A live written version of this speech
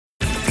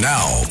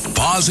Now,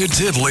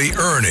 Positively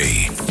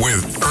Ernie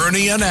with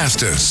Ernie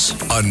Anastas,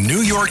 a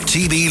New York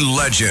TV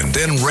legend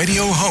and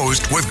radio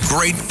host with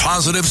great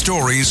positive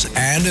stories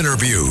and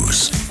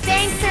interviews.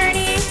 Thanks,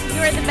 Ernie.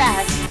 You're the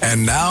best.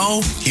 And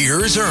now,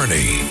 here's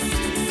Ernie.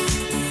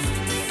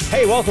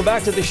 Hey, welcome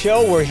back to the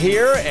show. We're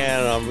here,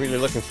 and I'm really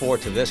looking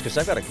forward to this because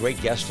I've got a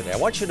great guest today. I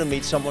want you to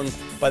meet someone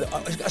by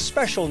a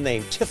special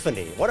name,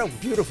 Tiffany. What a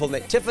beautiful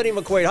name. Tiffany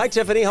McQuaid. Hi,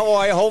 Tiffany. How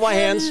are you? Hold my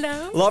hands.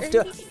 Hello.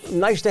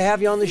 Nice to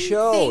have you on the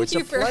show. Thank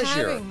you for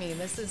having me.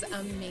 This is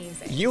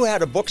amazing. You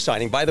had a book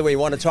signing. By the way, you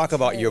want to talk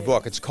about your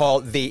book. It's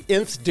called The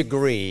INth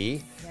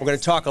Degree. We're going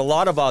to talk a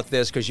lot about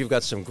this because you've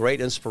got some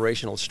great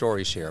inspirational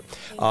stories here.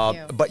 Thank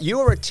you. But you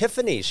were at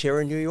Tiffany's here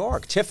in New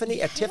York.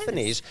 Tiffany at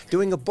Tiffany's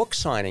doing a book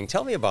signing.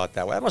 Tell me about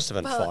that. Well, that must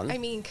have been fun. I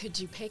mean, could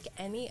you pick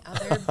any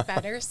other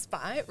better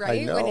spot,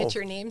 right? When it's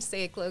your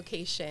namesake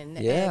location.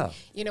 Yeah. And,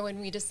 you know, when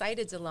we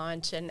decided to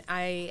launch, and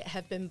I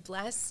have been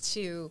blessed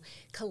to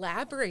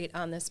collaborate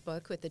on this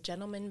book with a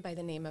gentleman by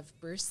the name of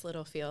Bruce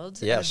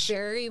Littlefield, a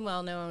very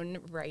well-known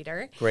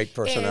writer. Great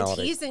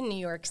personality. And he's in New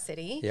York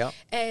City. Yeah.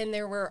 And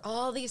there were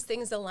all these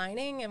things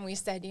aligning, and we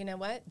said, you know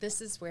what? This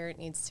is where it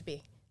needs to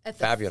be. At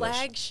the Fabulous.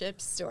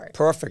 flagship store.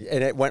 Perfect.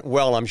 And it went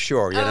well, I'm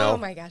sure, you know. Oh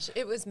my gosh,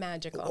 it was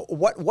magical.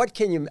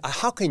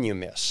 How can you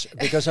miss?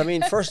 Because, I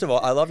mean, first of all,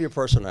 I love your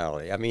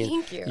personality. I mean,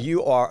 Thank you.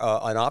 You are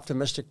an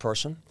optimistic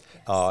person.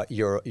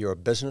 You're a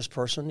business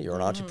person. You're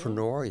an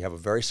entrepreneur. You have a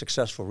very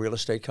successful real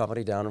estate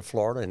company down in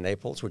Florida, in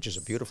Naples, which is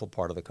a beautiful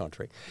part of the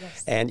country.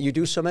 Yes. And you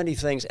do so many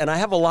things. And I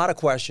have a lot of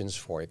questions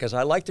for you because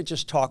I like to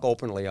just talk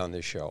openly on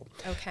this show.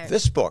 Okay.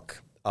 This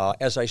book,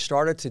 as I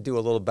started to do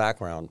a little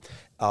background,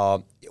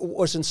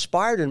 was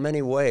inspired in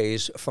many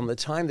ways from the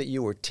time that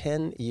you were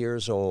 10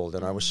 years old.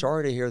 And I was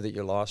sorry to hear that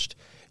you lost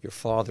your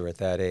father at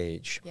that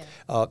age.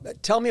 Yeah.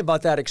 Tell me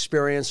about that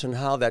experience and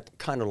how that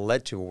kind of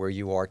led to where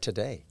you are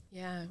today.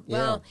 Yeah.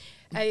 Well,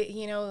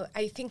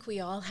 I think we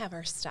all have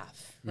our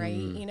stuff, right?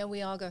 You know,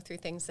 we all go through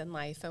things in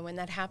life. And when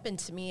that happened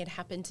to me, it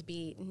happened to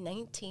be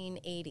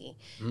 1980.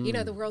 You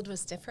know, the world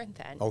was different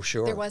then. Oh,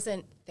 sure. There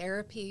wasn't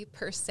therapy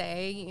per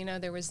se. You know,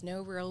 there was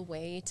no real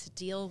way to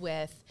deal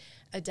with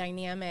a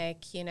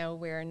dynamic, you know,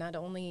 where not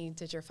only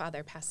did your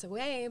father pass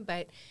away,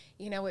 but,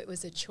 you know, it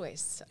was a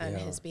choice on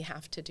his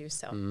behalf to do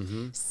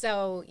so.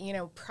 So, you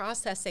know,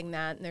 processing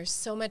that, and there's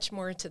so much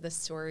more to the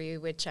story,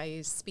 which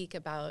I speak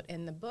about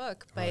in the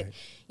book, but,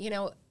 you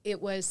know, it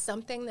was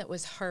something that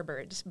was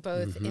harbored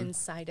both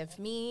inside of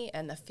me,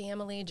 and the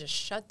family just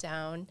shut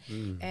down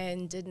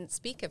and didn't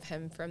speak of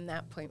him from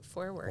that point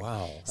forward.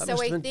 Wow. That So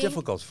must I have been think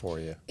difficult for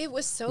you. it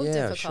was so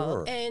Yeah, difficult.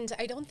 sure. And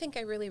I don't think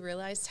I really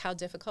realized how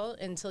difficult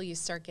until you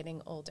start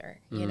getting older,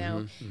 you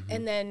know?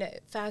 And then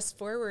fast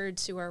forward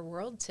to our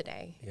world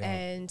today,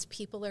 and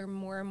people are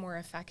more and more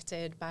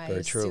affected by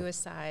Very true.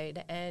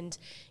 suicide. And,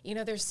 you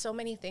know, there's so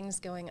many things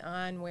going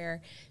on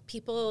where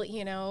people,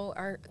 you know,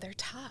 they're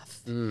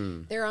tough.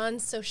 They're on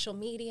social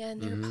media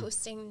and they're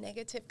posting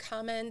negative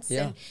comments.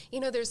 Yeah. And, you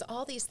know, there's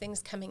all these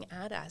things coming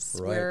at us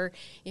Right. where,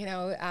 you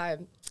know,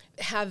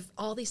 have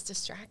all these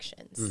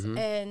distractions.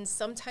 And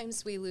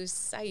sometimes we lose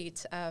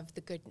sight of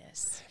the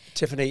goodness.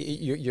 Tiffany,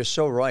 you're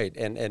so right.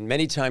 And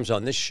many times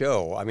on this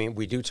show, I mean,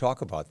 we do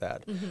talk about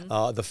that.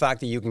 The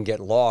fact that you can get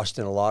lost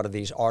in a lot of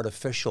these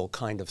artificial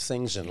kind of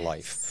things in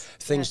life,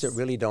 things that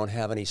really don't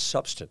have any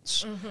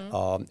substance.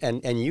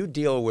 And you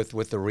deal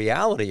with the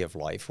reality of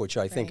life, which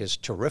I think is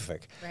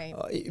terrific.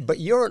 Right. But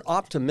you're an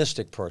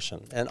optimistic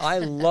person, and I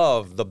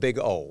love the big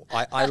O.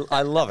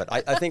 I love it.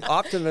 I think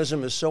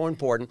optimism is so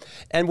important,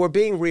 and we're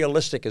being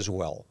realistic as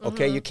well,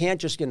 okay? You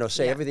can't just, you know,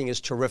 say everything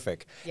is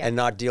terrific and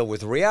not deal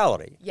with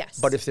reality. Yes.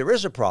 But if there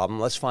is a problem,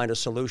 let's find a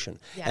solution.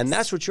 Yes. And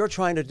that's what you're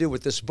trying to do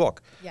with this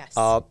book. Yes.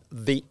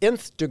 The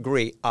INth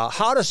Degree,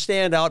 How to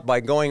Stand Out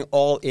by Going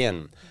All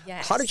In.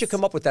 Yes. How did you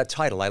come up with that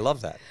title? I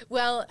love that.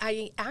 Well,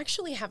 I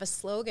actually have a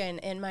slogan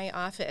in my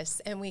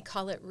office, and we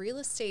call it Real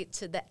Estate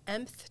to the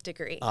Nth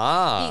Degree.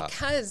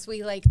 Because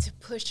we like to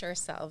push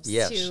ourselves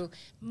to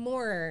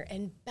more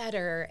and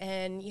better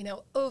and, you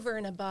know, over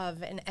and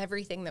above in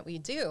everything that we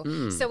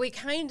do. So we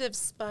kind of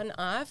spun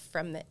off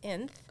from the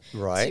Nth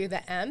to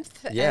the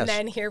Nth, and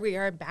then here we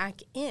are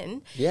back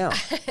in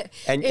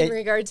in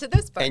regard to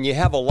this book. And you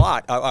have a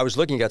lot. I was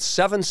looking at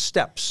 7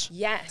 steps.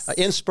 Yes.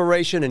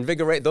 Inspiration,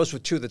 invigorate. Those were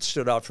 2 that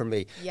stood out for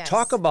me. Yes.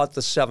 Talk about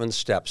the 7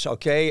 steps,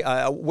 okay?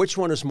 Which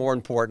one is more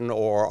important,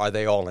 or are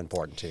they all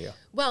important to you?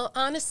 Well,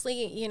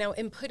 honestly, you know,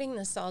 in putting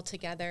this all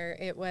together,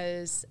 it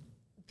was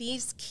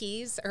these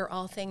keys are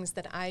all things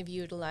that I've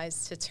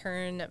utilized to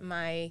turn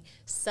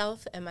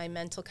myself and my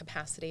mental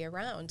capacity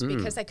around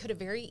because I could have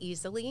very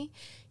easily,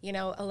 you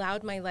know,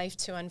 allowed my life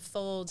to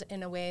unfold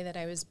in a way that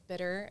I was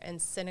bitter and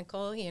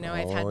cynical. You know,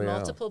 I've had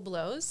multiple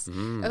blows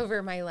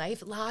over my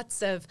life,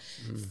 lots of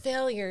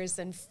failures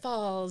and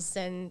falls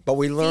and But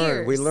we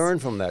fears. learn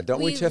from that,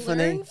 don't we,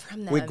 Tiffany? Learn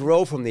from them. We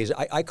grow from these.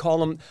 I call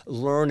them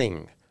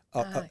learning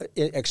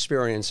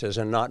experiences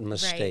and not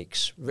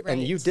mistakes.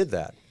 And you did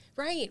that.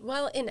 Right.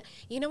 Well, and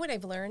you know what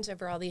I've learned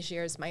over all these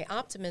years? My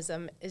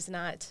optimism is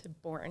not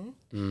born.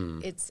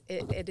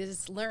 It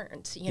is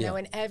learned, you know,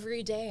 and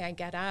every day I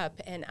get up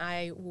and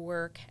I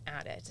work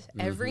at it.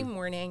 Every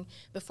morning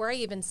before I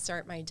even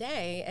start my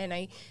day. And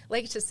I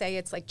like to say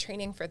it's like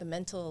training for the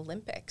mental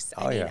Olympics.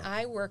 I mean,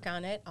 I work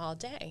on it all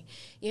day,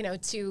 you know,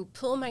 to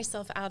pull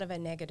myself out of a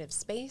negative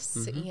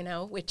space, you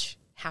know, which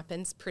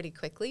happens pretty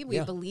quickly. We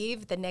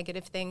believe the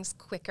negative things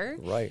quicker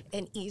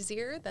and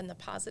easier than the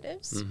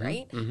positives,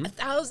 right?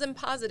 1,000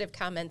 positive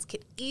comments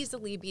could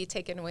easily be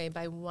taken away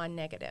by one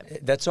negative.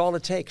 That's all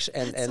it takes.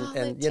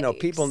 And you know,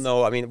 people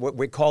know, I mean,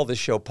 we call this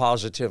show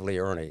Positively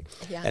Ernie.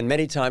 Yeah. And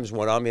many times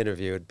when I'm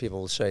interviewed, people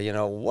will say, you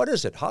know, what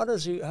is it? How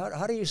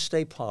do you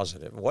stay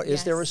positive? What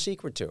is there a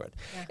secret to it?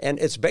 Yeah. And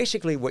it's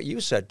basically what you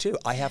said too.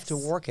 I have to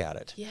work at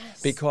it.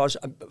 Yes. Because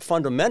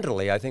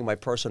fundamentally, I think my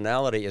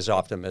personality is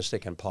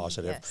optimistic and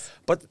positive. Yes.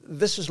 But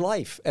this is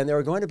life, and there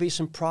are going to be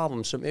some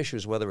problems, some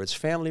issues, whether it's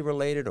family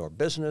related or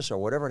business or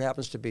whatever it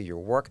happens to be, your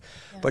work.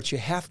 Yeah. But you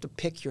have to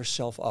pick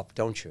yourself up,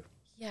 don't you?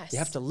 Yes. You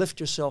have to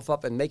lift yourself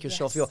up and make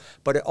yourself feel.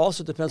 But it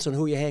also depends on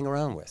who you hang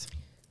around with.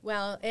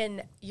 Well,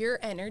 and your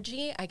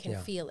energy, I can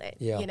feel it,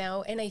 you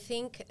know, and I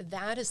think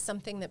that is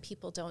something that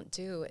people don't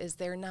do, is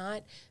they're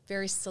not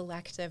very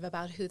selective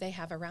about who they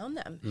have around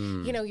them.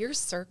 You know, your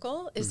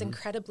circle is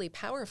incredibly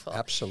powerful.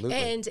 Absolutely.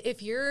 And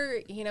if you're,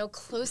 you know,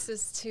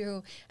 closest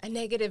to a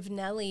negative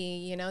Nelly,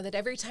 you know, that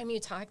every time you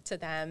talk to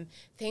them,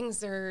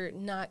 things are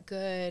not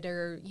good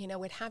or, you know,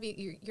 what have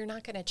you, you're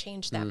not going to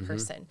change that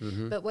person.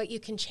 But what you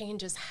can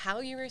change is how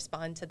you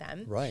respond to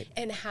them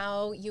and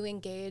how you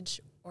engage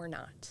or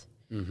not.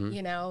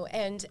 You know,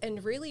 and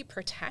really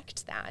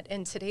protect that.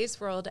 In today's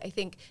world, I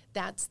think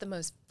that's the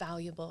most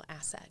valuable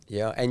asset.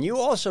 Yeah, and you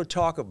also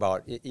talk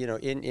about, you know,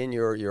 in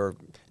your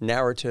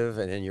narrative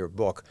and in your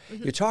book,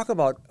 you talk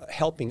about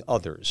helping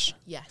others.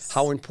 Yes.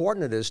 How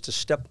important it is to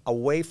step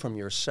away from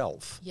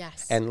yourself.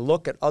 Yes. And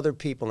look at other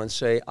people and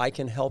say, I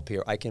can help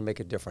here, I can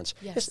make a difference.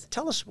 Yes.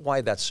 Tell us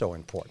why that's so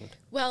important.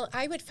 Well,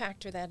 I would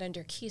factor that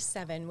under key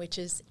 7, which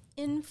is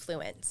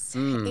influence.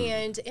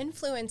 And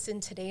influence in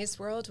today's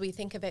world, we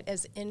think of it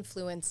as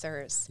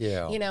influencers.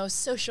 Yeah. You know,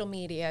 social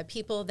media,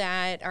 people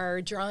that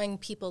are drawing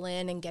people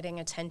in and getting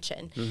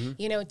attention.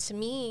 You know, to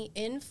me,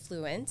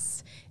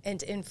 influence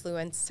and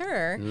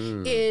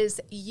influencer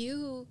is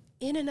you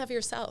in and of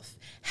yourself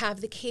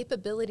have the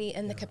capability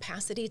and the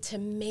capacity to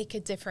make a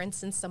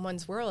difference in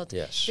someone's world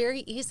very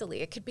easily.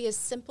 It could be as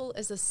simple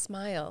as a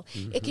smile.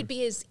 It could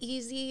be as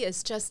easy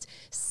as just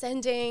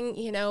sending,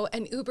 you know,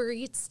 an Uber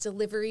Eats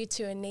delivery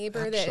to a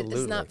neighbor that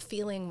is not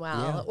feeling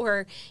well,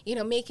 or, you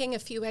know, making a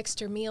few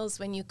extra meals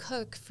when you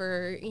cook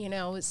for, you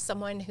know,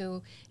 someone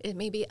who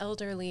may be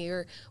elderly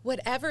or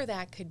whatever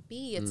that could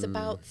be. It's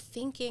about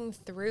thinking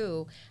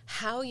through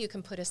how you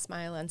can put a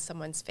smile on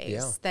someone's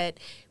face, that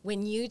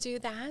when you do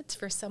that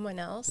for someone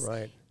else,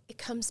 it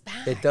comes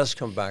back. It does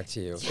come back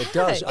to you. Yeah, it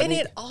does. And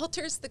it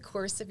alters the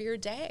course of your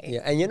day. Yeah,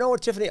 and you know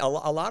what, Tiffany, a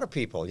lot of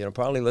people, you know,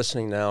 probably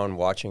listening now and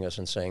watching us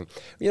and saying,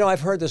 you know,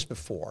 I've heard this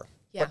before.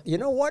 Yeah. But you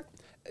know what?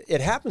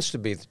 It happens to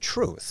be the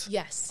truth.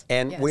 Yes.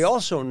 And we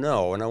also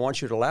know, and I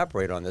want you to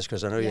elaborate on this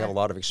because I know you have a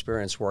lot of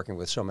experience working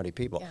with so many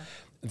people,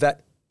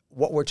 that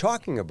what we're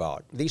talking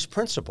about, these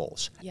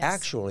principles,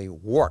 actually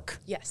work.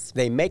 Yes.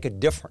 They make a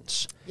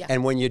difference. Yeah.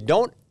 And when you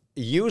don't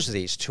use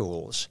these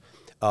tools,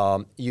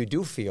 you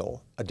do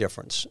feel a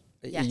difference.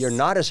 Yes. You're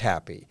not as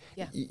happy.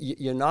 Yeah.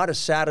 You're not as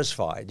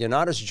satisfied. You're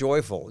not as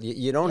joyful.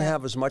 You don't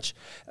have as much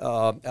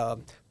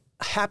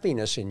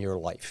happiness in your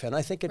life. And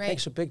I think it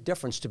makes a big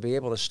difference to be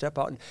able to step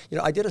out. And, you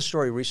know, I did a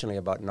story recently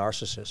about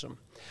narcissism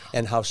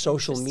and how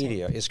social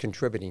media is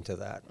contributing to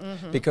that.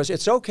 Because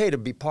it's okay to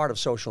be part of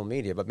social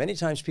media, but many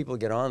times people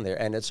get on there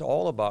and it's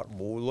all about,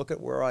 well, look at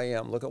where I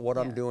am, look at what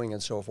I'm doing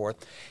and so forth.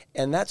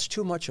 And that's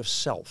too much of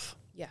self.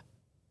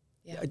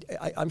 Yeah.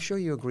 I'm sure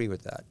you agree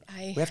with that.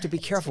 We have to be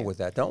careful with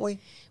that, don't we?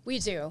 We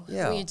do.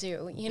 Yeah. We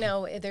do. You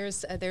know,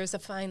 there's a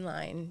fine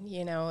line,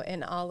 you know,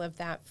 in all of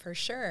that for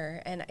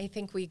sure. And I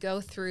think we go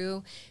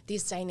through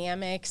these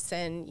dynamics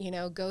and, you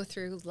know, go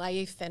through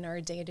life and our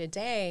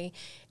day-to-day,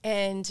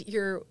 and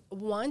you're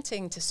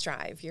wanting to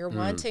strive, you're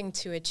wanting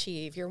to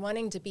achieve, you're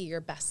wanting to be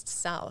your best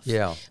self.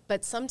 Yeah.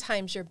 But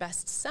sometimes your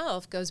best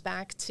self goes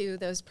back to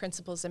those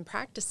principles and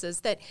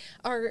practices that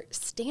are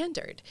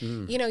standard.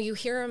 You know, you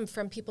hear them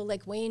from people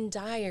like Wayne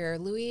Dyer,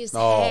 Louise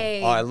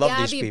Hay, I love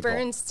Gabby these people.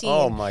 Bernstein.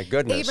 Oh my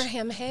goodness.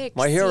 Abraham Hicks.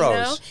 My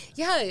heroes.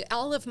 You know? Yeah,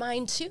 all of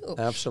mine too.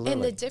 Absolutely.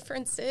 And the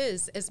difference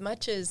is, as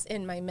much as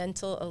in my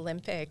mental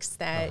Olympics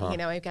that, you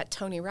know, I've got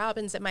Tony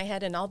Robbins in my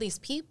head and all these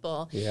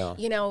people,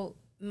 you know,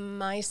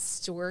 my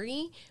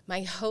story,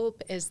 my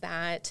hope is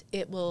that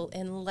it will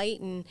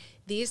enlighten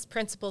these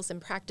principles and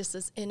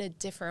practices in a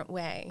different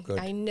way. Good.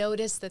 I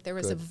noticed that there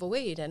was a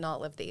void in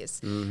all of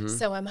these.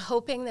 So I'm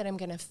hoping that I'm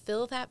going to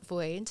fill that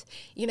void,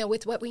 you know,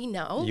 with what we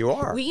know. You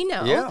are. We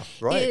know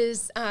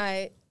is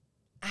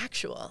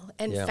actual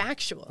and Yeah.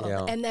 factual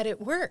Yeah. and that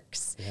it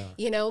works, Yeah.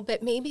 you know,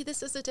 but maybe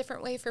this is a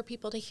different way for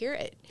people to hear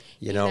it.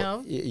 You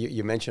know,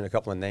 you mentioned a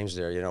couple of names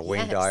there, you know,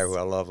 Wayne Yes. Dyer, who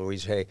I love,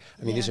 Louise Hay.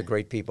 I mean, these Yeah. are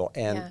great people.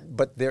 And Yeah.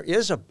 but there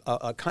is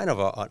a kind of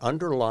an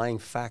underlying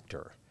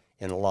factor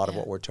in a lot of Yeah.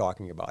 what we're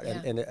talking about.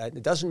 Yeah. And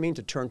it doesn't mean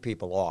to turn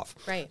people off.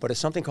 Right. But it's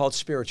something called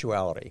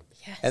spirituality.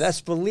 Yes. And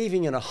that's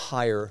believing in a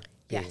higher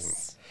being.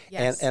 Yes.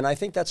 Yes. And I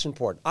think that's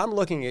important. I'm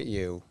looking at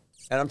you,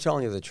 and I'm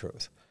telling you the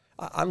truth.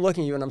 I'm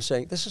looking at you, and I'm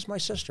saying, this is my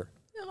sister.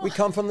 We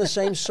come from the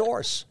same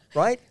source,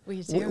 right?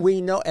 We do.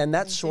 We know, and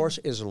that source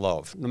is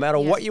love. No matter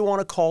Yeah. what you want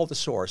to call the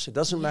source, it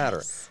doesn't matter.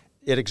 Yes.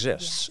 It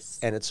exists, Yes.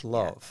 and it's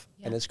love,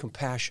 Yeah. and it's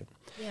compassion,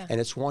 Yeah.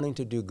 and it's wanting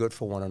to do good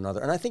for one another.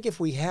 And I think if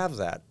we have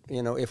that,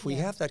 you know, if we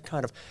Yeah. have that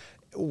kind of,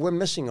 we're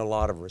missing a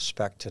lot of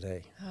respect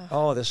today.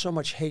 Oh, there's so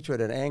much hatred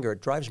and anger.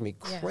 It drives me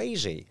Yeah.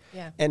 crazy.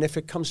 Yeah. And if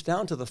it comes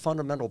down to the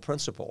fundamental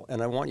principle,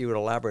 and I want you to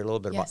elaborate a little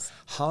bit Yes.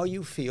 about how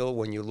you feel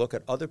when you look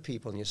at other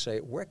people and you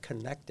say, we're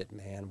connected,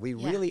 man. We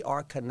really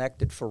are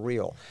connected for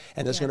real.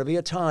 And there's Yeah. going to be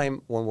a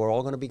time when we're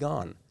all going to be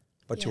gone,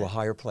 but to Yeah. a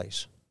higher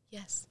place.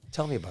 Yes.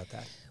 Tell me about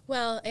that.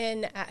 Well,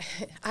 and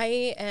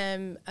I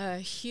am a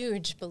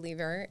huge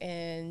believer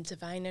in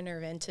divine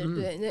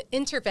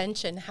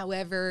intervention,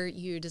 however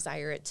you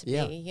desire it to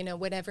Yeah. be. You know,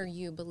 whatever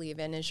you believe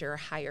in is your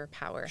higher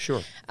power.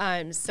 Sure.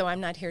 So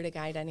I'm not here to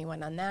guide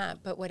anyone on that.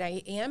 But what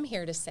I am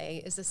here to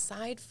say is,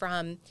 aside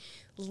from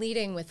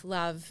leading with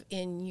love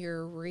in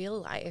your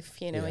real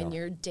life, you know, in Yeah.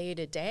 your day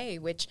to day,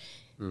 which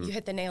you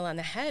hit the nail on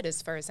the head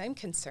as far as I'm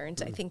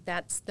concerned. I think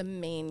that's the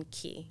main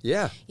key.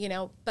 Yeah. You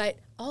know, but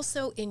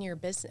also in your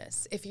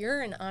business. If you're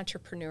an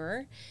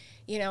entrepreneur,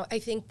 you know, I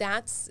think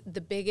that's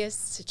the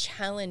biggest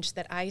challenge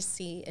that I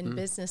see in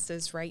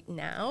businesses right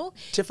now.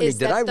 Tiffany, is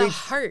did that I the read-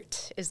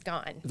 heart is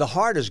gone. The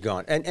heart is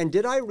gone. And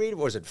did I read,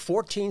 was it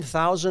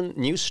 14,000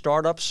 new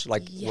startups,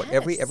 like what,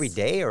 every Yes.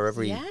 day or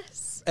every...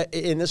 Yes.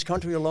 In this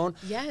country alone?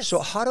 Yes. So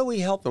how do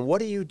we help them? What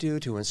do you do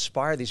to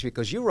inspire these?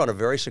 Because you run a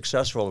very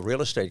successful real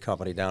estate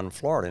company down in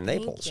Florida, in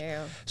Naples. you.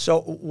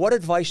 So what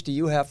advice do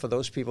you have for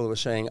those people who are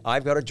saying,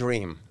 I've got a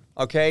dream,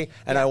 okay,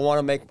 and I want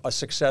to make a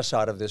success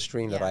out of this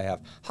dream that Yeah. I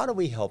have? How do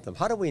we help them?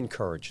 How do we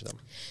encourage them?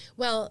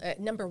 Well,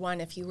 number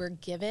one, if you were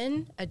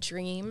given a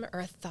dream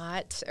or a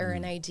thought or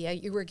an idea,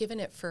 you were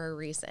given it for a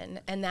reason,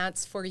 and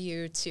that's for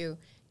you to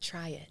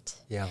try it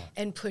Yeah.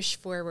 and push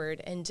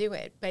forward and do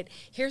it. But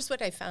here's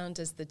what I found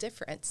is the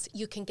difference.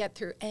 You can get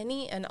through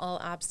any and all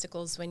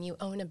obstacles when you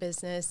own a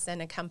business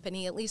and a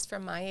company, at least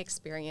from my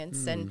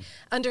experience. And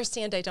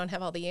understand I don't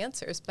have all the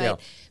answers, but Yeah.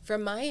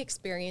 from my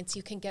experience,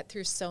 you can get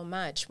through so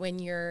much when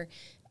you're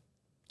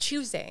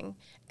choosing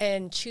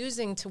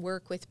to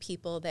work with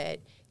people that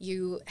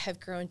you have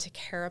grown to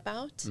care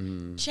about,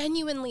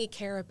 genuinely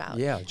care about.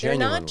 Yeah, They're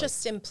genuinely. not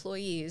just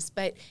employees,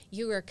 but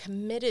you are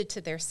committed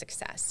to their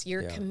success.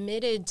 You're Yeah.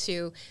 committed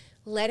to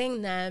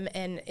letting them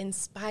and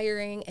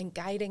inspiring and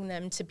guiding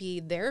them to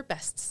be their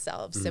best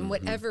selves in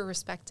whatever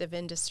respective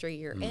industry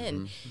you're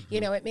in.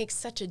 You know, it makes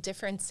such a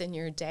difference in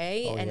your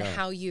day and yeah.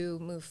 how you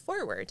move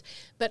forward.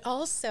 But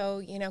also,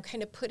 you know,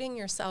 kind of putting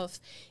yourself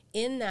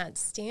in that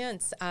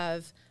stance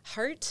of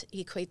heart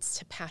equates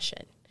to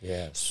passion.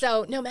 Yes.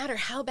 So no matter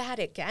how bad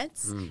it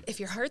gets, if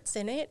your heart's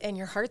in it and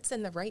your heart's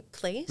in the right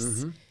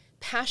place,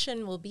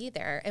 passion will be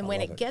there. And when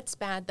love it it. gets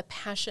bad, the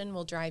passion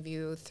will drive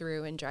you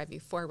through and drive you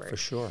forward. For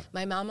sure.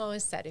 My mom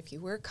always said, if you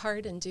work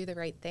hard and do the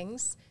right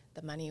things,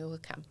 the money will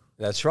come.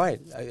 That's right.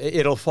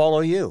 It'll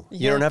follow you. You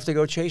Yeah. don't have to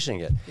go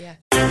chasing it. Yeah.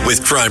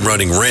 With crime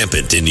running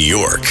rampant in New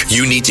York,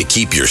 you need to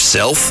keep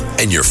yourself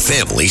and your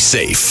family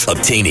safe.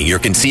 Obtaining your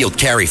concealed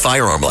carry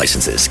firearm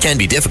licenses can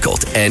be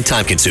difficult and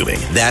time-consuming.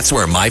 That's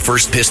where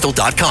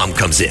MyFirstPistol.com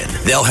comes in.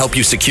 They'll help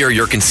you secure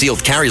your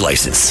concealed carry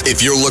license.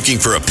 If you're looking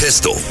for a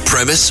pistol,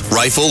 premise,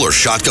 rifle, or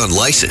shotgun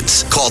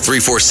license, call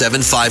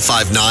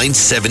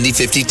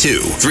 347-559-7052.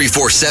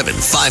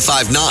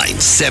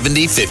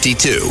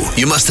 347-559-7052.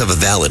 You must have a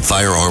valid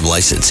firearm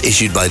license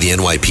issued by the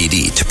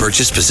NYPD to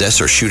purchase,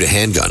 possess, or shoot a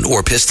handgun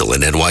or pistol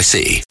in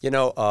NYC. You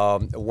know,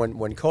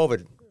 when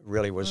COVID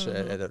really was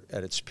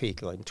at its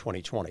peak, like in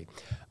 2020,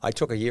 I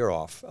took a year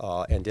off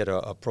and did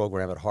a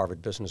program at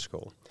Harvard Business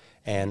School,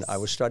 and I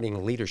was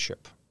studying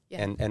leadership.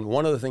 Yeah. And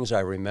one of the things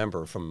I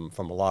remember from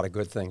a lot of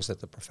good things that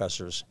the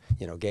professors,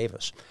 you know, gave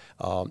us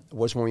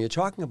was when you're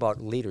talking about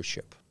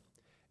leadership,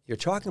 you're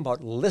talking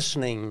about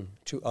listening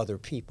to other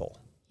people.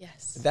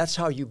 Yes. That's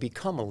how you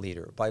become a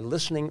leader, by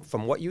listening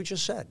from what you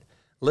just said.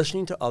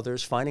 Listening to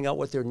others, finding out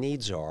what their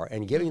needs are,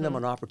 and giving them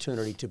an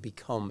opportunity to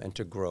become and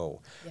to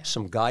grow. Yeah.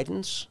 Some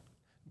guidance,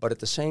 but at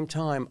the same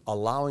time,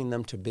 allowing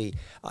them to be.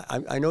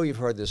 I know you've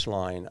heard this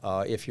line,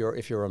 if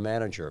you're a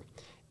manager,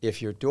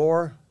 if your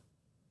door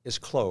is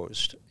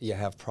closed, you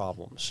have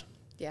problems.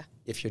 Yeah.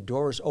 If your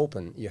door is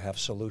open, you have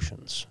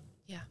solutions.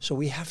 Yeah. So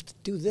we have to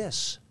do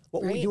this,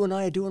 what Right. you and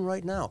I are doing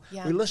right now.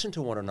 Yeah. We listen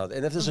to one another.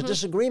 And if there's a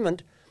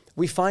disagreement,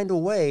 we find a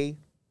way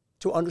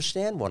to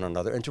understand one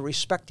another and to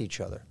respect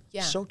each other.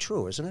 Yeah. So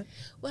true, isn't it?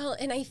 Well,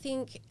 and I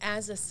think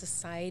as a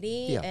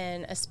society,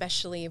 and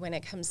especially when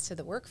it comes to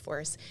the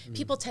workforce,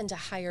 people tend to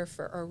hire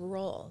for a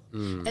role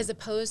as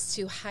opposed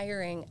to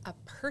hiring a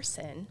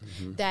person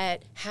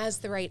that has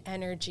the right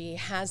energy,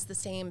 has the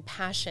same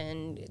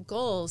passion,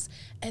 goals,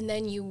 and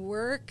then you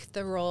work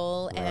the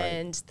role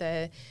and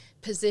the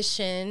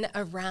position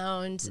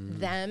around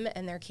them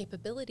and their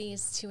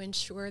capabilities to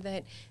ensure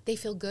that they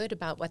feel good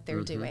about what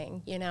they're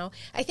doing. You know,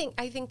 I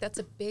think that's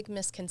a big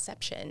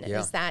misconception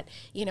is that,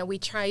 you know, we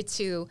try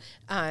to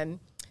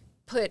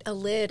put a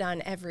lid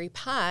on every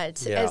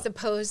pot as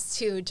opposed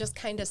to just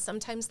kind of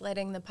sometimes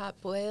letting the pot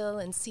boil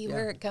and see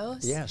where it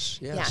goes. Yes.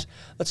 Yeah.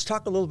 Let's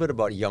talk a little bit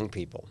about young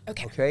people.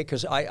 Okay.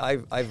 Because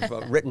I've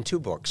written 2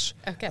 books.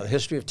 Okay. The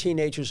history of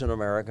teenagers in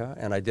America,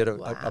 and I did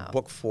a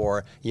book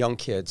for young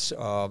kids,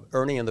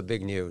 Ernie and the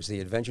Big News,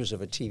 The Adventures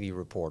of a TV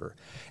Reporter.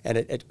 And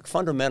it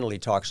fundamentally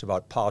talks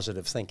about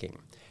positive thinking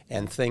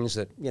and things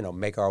that, you know,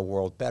 make our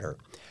world better.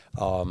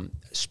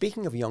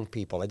 Speaking of young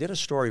people, I did a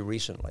story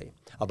recently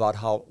about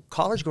how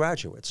college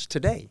graduates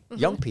today,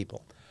 young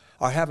people,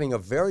 are having a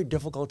very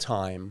difficult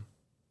time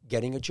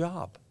getting a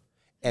job.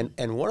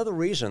 And one of the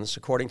reasons,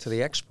 according to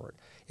the expert,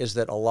 is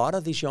that a lot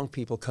of these young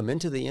people come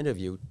into the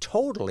interview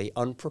totally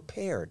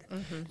unprepared.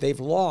 They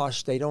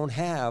don't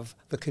have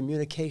the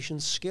communication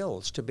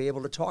skills to be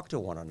able to talk to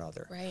one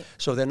another. Right.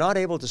 So they're not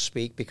able to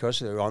speak because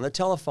they're on the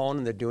telephone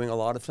and they're doing a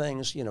lot of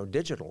things, you know,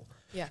 digital.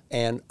 Yeah.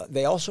 And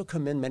they also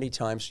come in many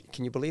times,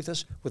 can you believe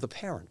this, with a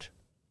parent.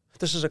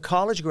 This is a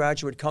college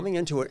graduate coming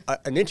into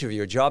an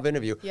interview, a job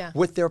interview,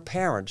 with their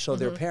parent, so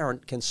their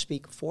parent can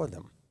speak for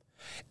them.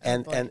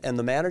 And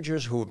the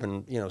managers who have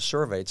been, you know,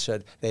 surveyed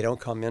said they don't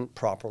come in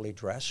properly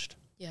dressed.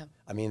 Yeah.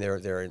 I mean,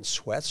 they're in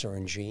sweats or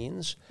in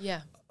jeans.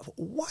 Yeah.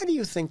 Why do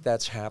you think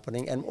that's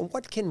happening, and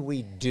what can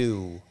we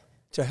do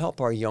to help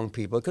our young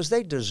people? Because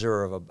they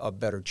deserve a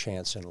better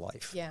chance in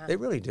life. Yeah. They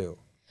really do.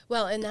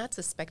 Well, and that's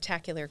a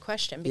spectacular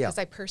question because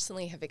I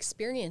personally have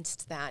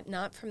experienced that,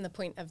 not from the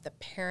point of the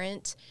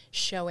parent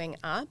showing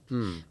up,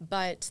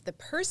 but the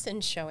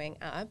person showing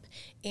up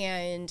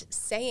and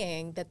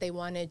saying that they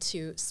wanted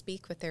to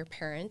speak with their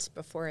parent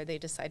before they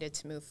decided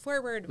to move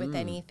forward with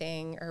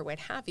anything or what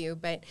have you.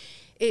 But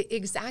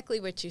exactly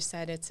what you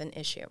said, it's an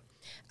issue.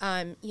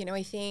 You know,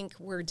 I think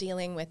we're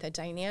dealing with a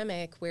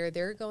dynamic where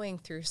they're going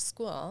through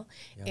school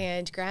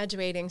and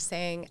graduating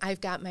saying,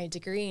 I've got my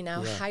degree,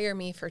 now hire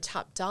me for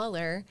top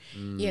dollar,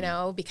 you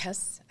know,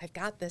 because I've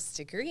got this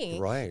degree,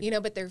 you know,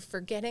 but they're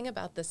forgetting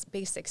about this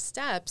basic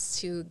steps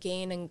to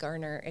gain and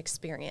garner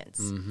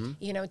experience.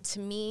 You know, to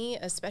me,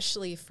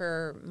 especially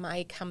for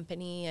my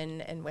company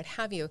and what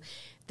have you,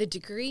 the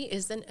degree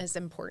isn't as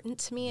important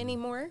to me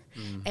anymore.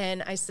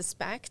 And I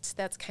suspect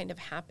that's kind of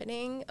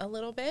happening a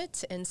little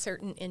bit in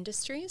certain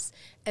industries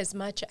as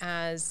much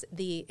as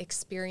the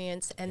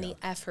experience and the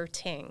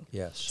efforting.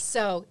 Yes.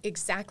 So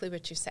exactly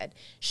what you said,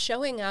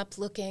 showing up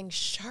looking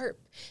sharp,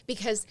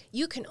 because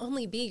you can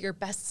only be your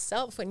best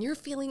self when you're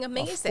feeling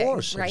amazing, of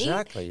course, right?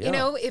 Exactly, yeah. You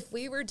know, if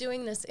we were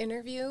doing this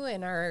interview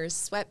in our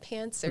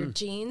sweatpants or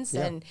jeans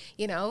and,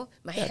 you know,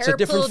 my hair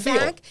pulled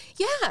back.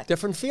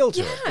 Different feel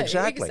to it,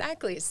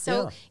 exactly.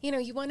 So, you know,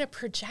 you want to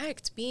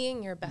project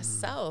being your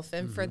best self.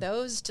 And for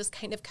those just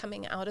kind of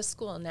coming out of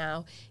school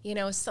now, you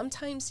know,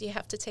 sometimes you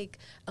have to take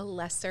a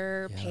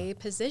lesser pay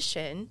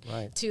position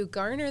to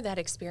garner that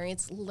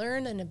experience,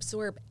 learn and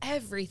absorb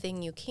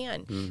everything you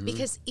can.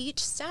 Because each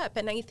step,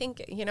 and I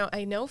think, you know,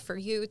 I know for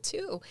you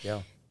too,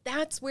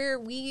 that's where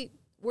we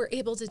were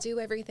able to do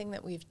everything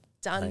that we've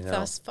done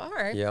thus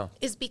far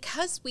is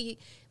because we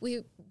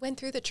went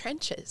through the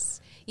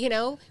trenches. You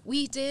know,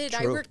 we did.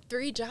 I worked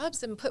 3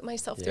 jobs and put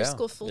myself through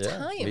school full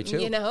time. Me too.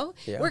 You know,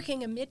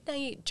 working a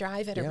midnight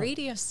drive at a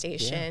radio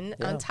station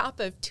on top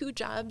of 2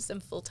 jobs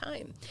and full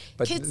time.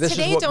 But kids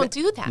today don't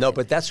do that. No,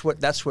 but that's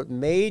what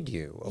made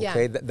you.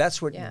 Okay,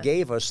 that's what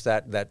gave us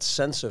that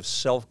sense of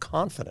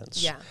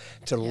self-confidence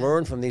to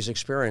learn from these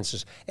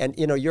experiences. And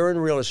you know, you're in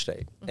real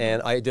estate,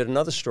 and I did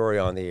another story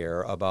on the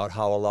air about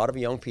how a lot of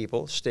young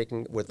people,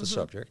 sticking with the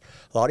subject,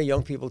 a lot of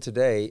young people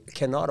today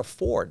cannot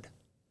afford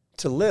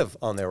to live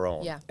on their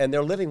own, and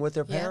they're living with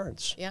their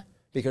parents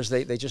because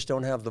they just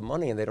don't have the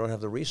money and they don't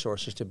have the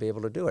resources to be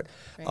able to do it.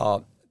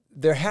 Right.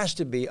 There has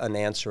to be an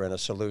answer and a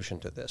solution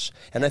to this.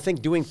 And I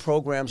think doing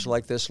programs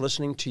like this,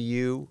 listening to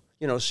you,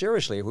 you know,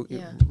 seriously,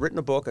 you've written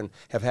a book and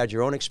have had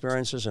your own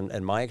experiences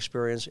and my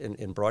experience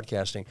in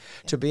broadcasting,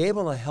 to be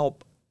able to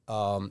help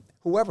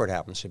whoever it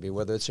happens to be,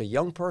 whether it's a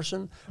young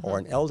person or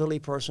an elderly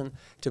person,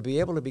 to be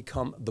able to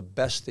become the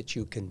best that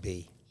you can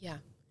be. Yeah.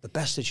 The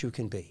best that you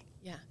can be.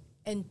 Yeah.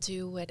 And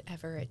do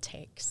whatever it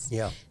takes.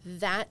 Yeah.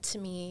 That to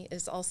me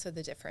is also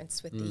the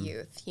difference with the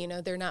youth. You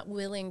know, they're not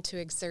willing to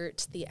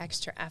exert the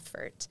extra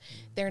effort.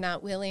 They're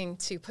not willing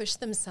to push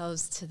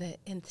themselves to the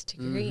nth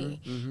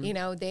degree. You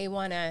know, they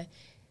want to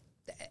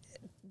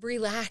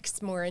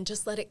relax more and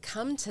just let it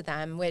come to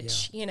them,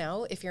 which, you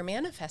know, if you're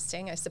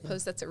manifesting, I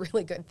suppose that's a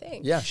really good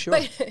thing. Yeah, sure.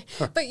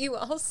 But you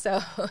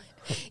also,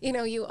 you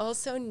know, you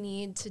also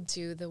need to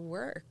do the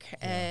work.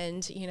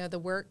 And, you know, the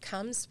work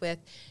comes with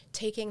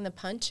taking the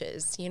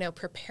punches, you know,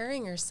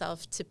 preparing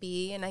yourself to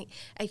be, and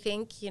I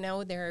think, you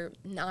know, they're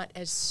not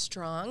as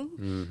strong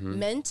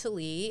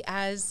mentally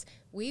as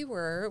we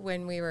were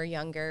when we were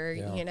younger,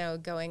 you know,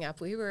 going up.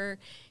 We were,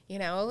 you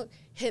know,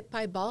 hit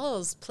by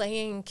balls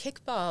playing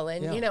kickball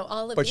and, you know,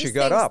 all of these things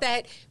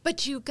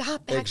but you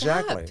got back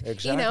up.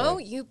 Exactly. You know,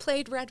 you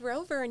played Red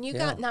Rover and you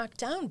got knocked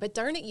down, but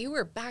darn it, you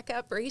were back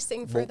up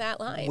racing for that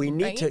line. We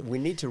need to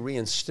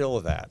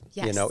reinstill that,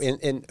 you know,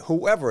 in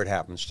whoever it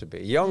happens to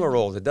be, young or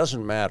old, it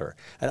doesn't matter.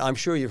 And I'm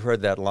sure you've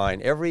heard that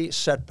line, every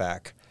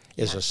setback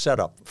is a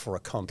setup for a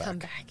comeback.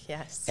 Comeback,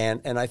 yes.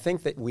 And I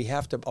think that we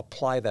have to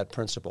apply that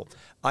principle.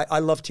 I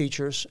love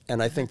teachers,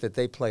 and I think that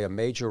they play a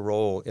major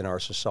role in our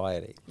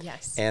society.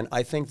 Yes. And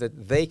I think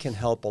that they can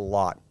help a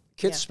lot.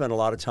 Kids spend a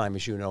lot of time,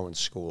 as you know, in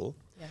school.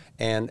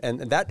 And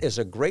that is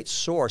a great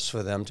source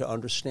for them to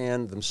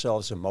understand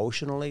themselves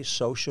emotionally,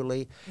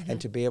 socially, and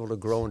to be able to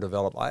grow and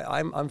develop.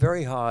 I'm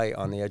very high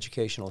on the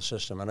educational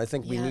system, and I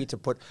think we need to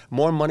put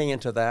more money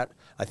into that.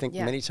 I think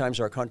many times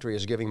our country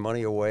is giving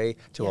money away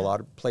to a lot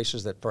of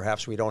places that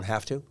perhaps we don't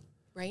have to.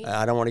 Right.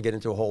 I don't want to get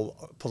into a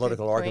whole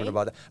political argument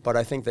about that, but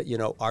I think that, you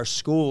know, our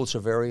schools are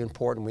very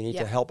important. We need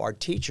to help our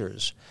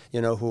teachers,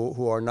 you know,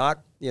 who are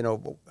not, you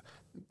know,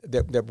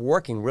 they're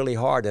working really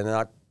hard and they're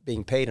not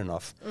being paid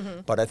enough.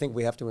 But I think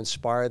we have to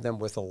inspire them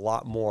with a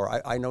lot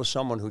more. I know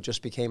someone who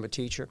just became a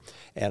teacher,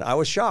 and I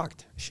was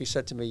shocked. She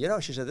said to me, you know,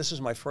 she said, this is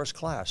my first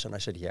class. And I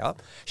said, yeah.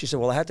 She said,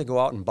 well, I had to go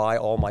out and buy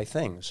all my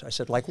things. I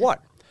said, like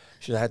what?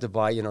 She said, I had to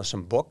buy, you know,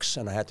 some books,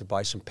 and I had to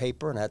buy some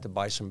paper, and I had to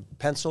buy some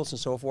pencils and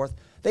so forth.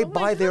 They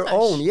buy their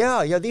own.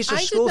 Yeah, these are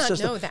school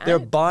systems. They're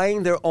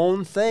buying their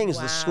own things.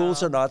 The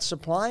schools are not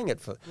supplying it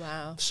for.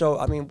 So,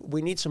 I mean,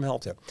 we need some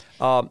help there.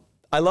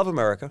 I love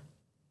America.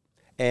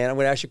 And I'm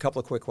going to ask you a couple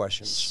of quick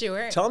questions.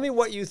 Sure. Tell me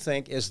what you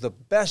think is the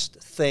best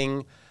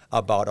thing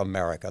about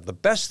America, the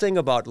best thing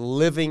about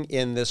living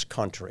in this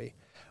country.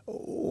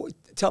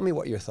 Tell me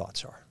what your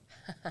thoughts are.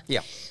 Yeah.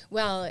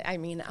 Well, I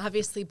mean,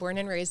 obviously born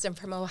and raised, I'm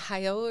from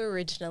Ohio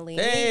originally,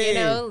 hey, you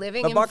know,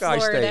 living in Buckeye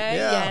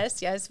Florida.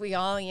 State. Yes, we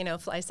all, you know,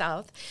 fly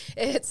south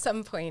at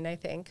some point, I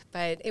think.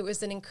 But it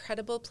was an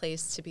incredible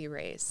place to be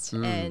raised.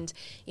 And,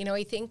 you know,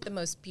 I think the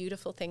most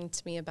beautiful thing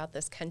to me about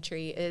this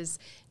country is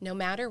no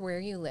matter where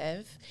you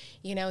live,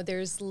 you know,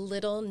 there's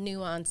little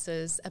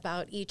nuances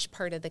about each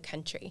part of the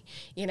country.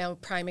 You know,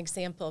 prime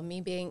example,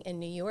 me being in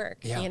New York,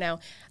 you know,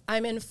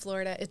 I'm in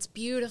Florida. It's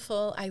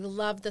beautiful. I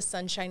love the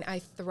sunshine. I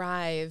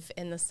thrive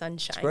in the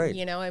sunshine.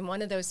 You know, I'm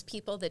one of those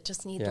people that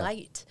just need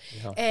light,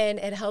 and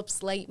it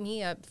helps light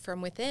me up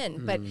from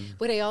within. But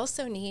what I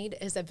also need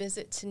is a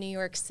visit to New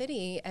York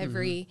City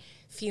every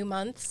few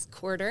months,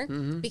 quarter,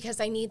 because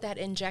I need that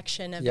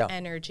injection of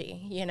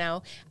energy. You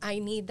know, I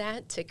need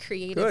that to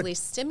creatively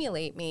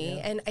stimulate me.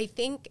 And I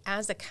think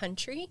as a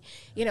country,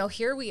 you know,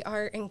 here we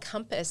are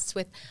encompassed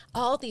with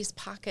all these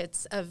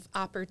pockets of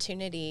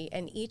opportunity,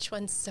 and each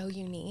one's so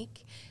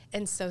unique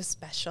and so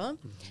special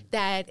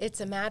that it's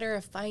a matter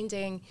of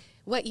finding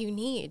what you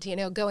need, you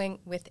know, going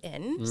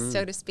within,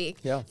 so to speak,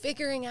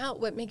 figuring out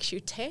what makes you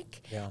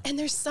tick. And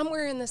there's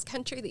somewhere in this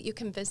country that you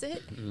can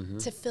visit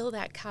to fill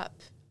that cup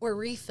or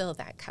refill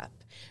that cup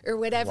or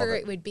whatever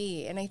it would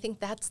be. And I think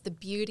that's the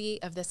beauty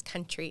of this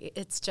country.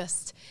 It's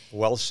just...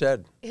 Well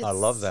said. I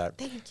love that.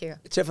 Thank you.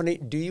 Tiffany,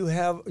 do you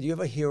have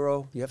a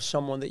hero? Do you have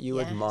someone that you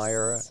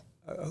admire?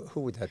 Who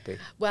would that be?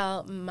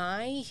 Well,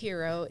 my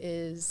hero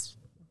is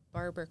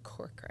Barbara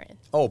Corcoran.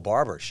 Oh,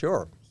 Barbara,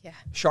 sure. Yeah.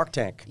 Shark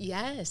Tank.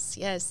 Yes.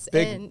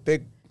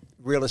 Big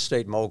real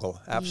estate mogul,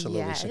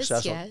 absolutely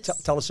successful.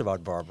 Tell us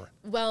about Barbara.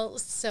 Well,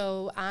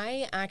 so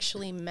I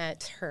actually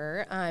met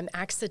her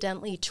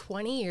accidentally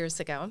 20 years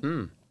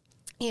ago.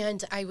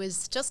 And I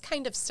was just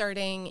kind of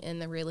starting in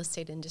the real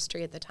estate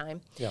industry at the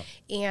time.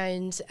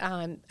 And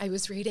I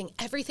was reading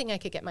everything I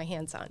could get my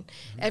hands on.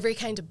 Every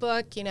kind of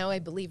book, you know, I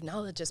believe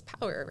knowledge is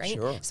power,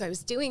 right? So I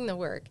was doing the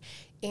work.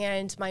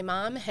 And my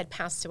mom had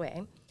passed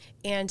away.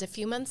 And a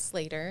few months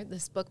later,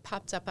 this book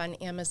popped up on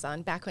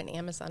Amazon, back when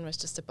Amazon was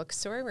just a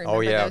bookstore.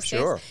 Remember those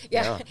days?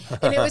 Yeah.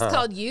 And it was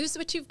called Use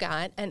What You've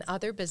Got and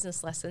Other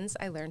Business Lessons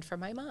I Learned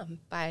from My Mom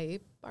by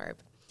Barb.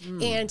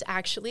 And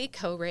actually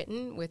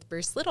co-written with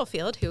Bruce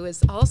Littlefield, who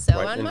is also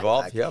on involved. my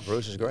blog. Yeah,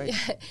 Bruce is great.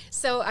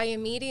 So I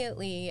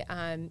immediately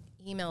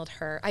emailed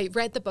her. I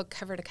read the book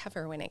cover to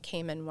cover when it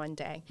came in one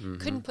day.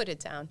 Couldn't put it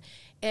down.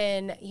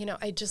 And, you know,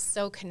 I just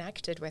so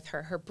connected with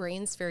her. Her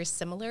brain's very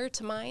similar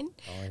to mine,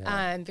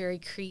 very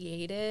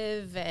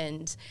creative.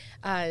 And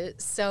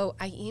so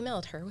I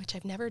emailed her, which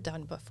I've never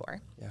done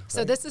before.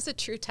 So this is a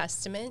true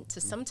testament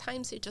to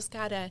sometimes you just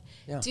got to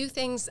do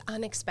things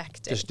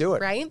unexpected. Just do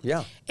it. Right?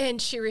 Yeah.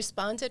 And she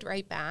responded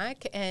right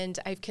back. And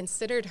I've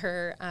considered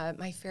her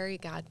my fairy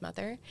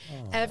godmother.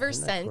 Ever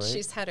since,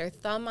 she's had her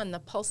thumb on the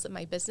pulse of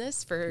my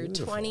business for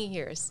 20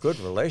 years. Good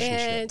relationship.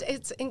 And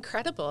it's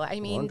incredible. I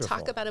mean, Wonderful.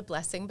 talk about a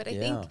blessing. But I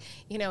think,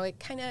 it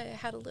kind of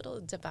had a little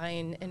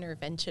divine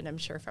intervention, I'm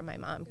sure, from my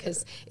mom.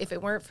 Because if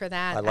it weren't for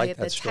that,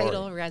 the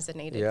title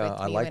resonated with me.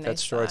 I like that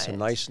story. It's a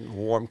nice and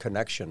warm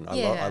connection.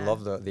 I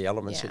love the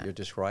elements that you're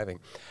describing.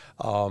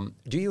 Do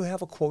you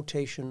have a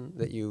quotation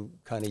that you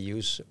kind of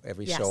use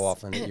every so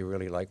often that you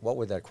really like? What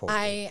would that quote be?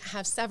 I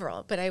have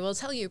several, but I will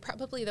tell you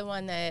probably the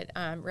one that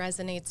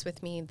resonates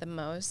with me the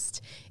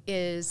most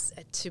is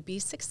to be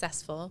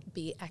successful,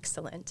 be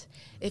excellent.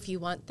 If you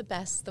want the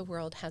best the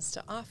world has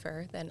to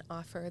offer, then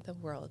offer the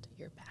world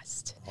your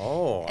best.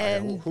 Oh,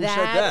 and who said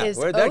that?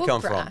 Where did Oprah. that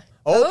come from?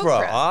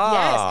 Oprah.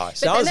 Yes.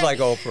 Sounds like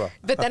Oprah.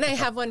 But then I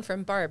have one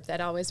from Barb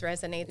that always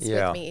resonates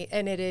with me,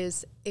 and it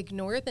is,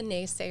 ignore the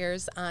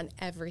naysayers on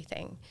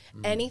everything.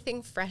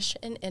 Anything fresh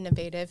and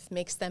innovative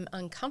makes them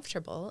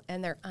uncomfortable,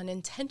 and their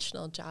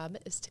unintentional job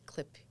is to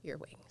clip your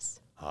wings.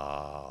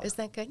 Isn't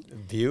that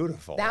good?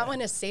 Beautiful. That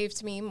one has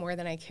saved me more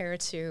than I care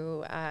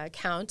to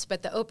count,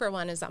 but the Oprah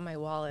one is on my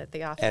wall at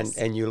the office.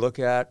 And you look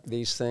at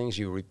these things,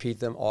 you repeat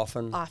them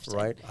often,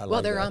 right?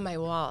 They're on my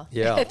wall.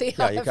 Yeah, at the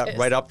office. You got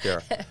right up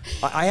there.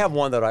 I have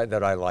one that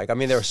I like. I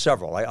mean, there are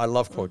several. I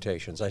love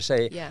quotations.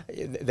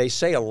 They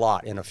say a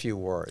lot in a few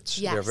words.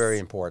 Yes. They're very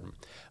important.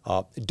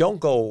 Don't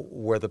go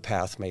where the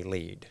path may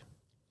lead.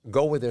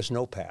 Go where there's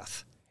no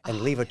path,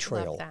 and leave a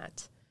trail. I love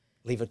that.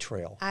 Leave a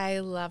trail. I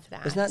love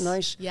that. Isn't that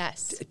nice?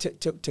 Yes.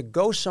 To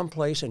go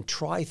someplace and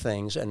try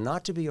things and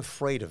not to be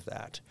afraid of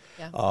that.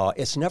 Yeah.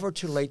 It's never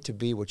too late to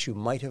be what you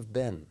might have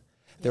been.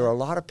 There are a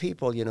lot of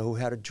people, who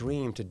had a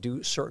dream to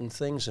do certain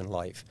things in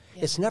life.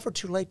 Yeah. It's never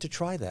too late to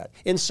try that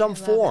in some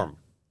form.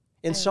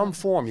 In some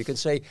form, you can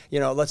say,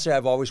 let's say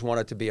I've always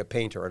wanted to be a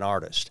painter, an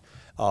artist,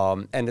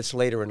 and it's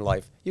later in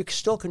life. You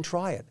still can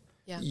try it.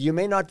 Yeah. You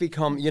may not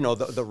become,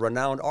 the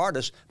renowned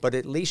artist, but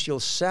at least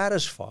you'll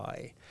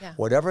satisfy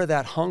whatever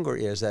that hunger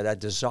is, that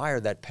desire,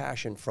 that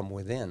passion from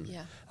within.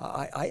 Yeah.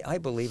 I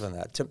believe in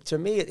that. To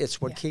me, it's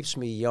what keeps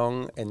me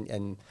young.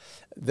 And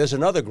there's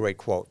another great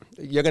quote.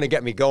 You're going to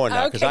get me going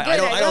now, because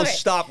I don't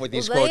stop with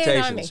these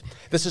quotations.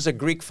 This is a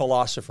Greek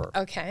philosopher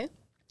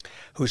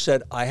who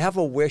said, I have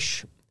a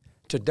wish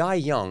to die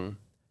young,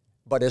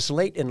 but as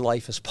late in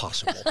life as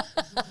possible.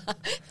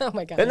 Oh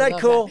my God. Isn't that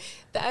cool?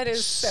 That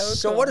is so cool.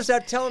 So what is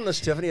that telling us,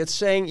 Tiffany? It's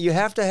saying you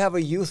have to have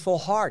a youthful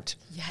heart,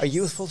 a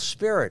youthful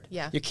spirit.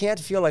 Yeah. You can't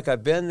feel like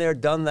I've been there,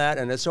 done that,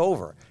 and it's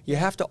over. You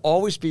have to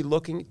always be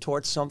looking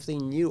towards something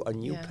new, a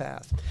new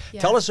path. Yeah.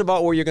 Tell us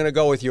about where you're going to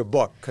go with your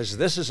book, because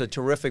this is a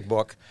terrific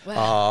book.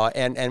 Wow.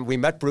 And we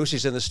met Bruce.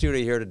 He's in the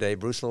studio here today,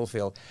 Bruce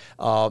Littlefield.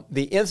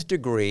 The Nth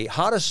Degree,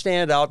 How to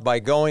Stand Out by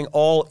Going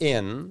All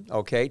In.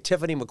 Okay,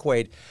 Tiffany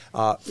McQuaid.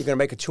 You're going to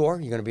make a tour?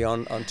 You're going to be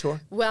on tour?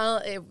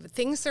 Well,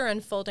 things are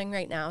unfolding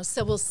right now,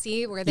 so we'll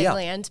see where they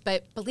land.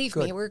 But believe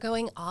me, we're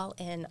going all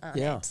in on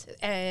it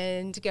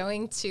and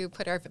going to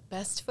put our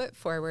best foot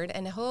forward.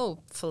 And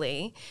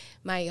hopefully,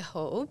 my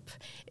hope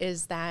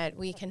is that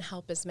we can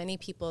help as many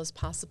people as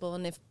possible.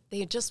 And if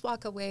they just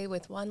walk away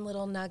with one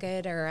little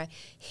nugget or a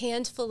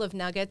handful of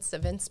nuggets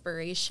of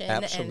inspiration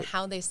and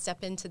how they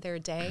step into their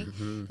day,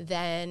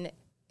 then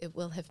it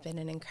will have been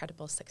an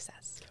incredible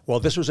success. Well,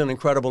 this was an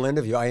incredible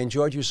interview. I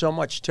enjoyed you so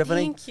much,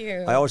 Tiffany. Thank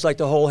you. I always like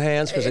to hold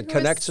hands because it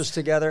connects us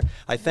together.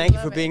 I thank you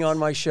for being on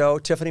my show.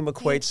 Tiffany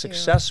McQuaid,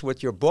 success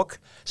with your book,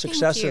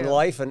 success in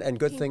life, and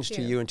good things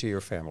to you and to your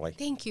family.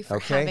 Thank you for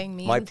having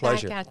me. My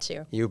pleasure. Back at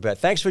you. You bet.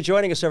 Thanks for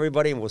joining us,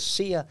 everybody, and we'll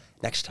see you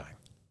next time.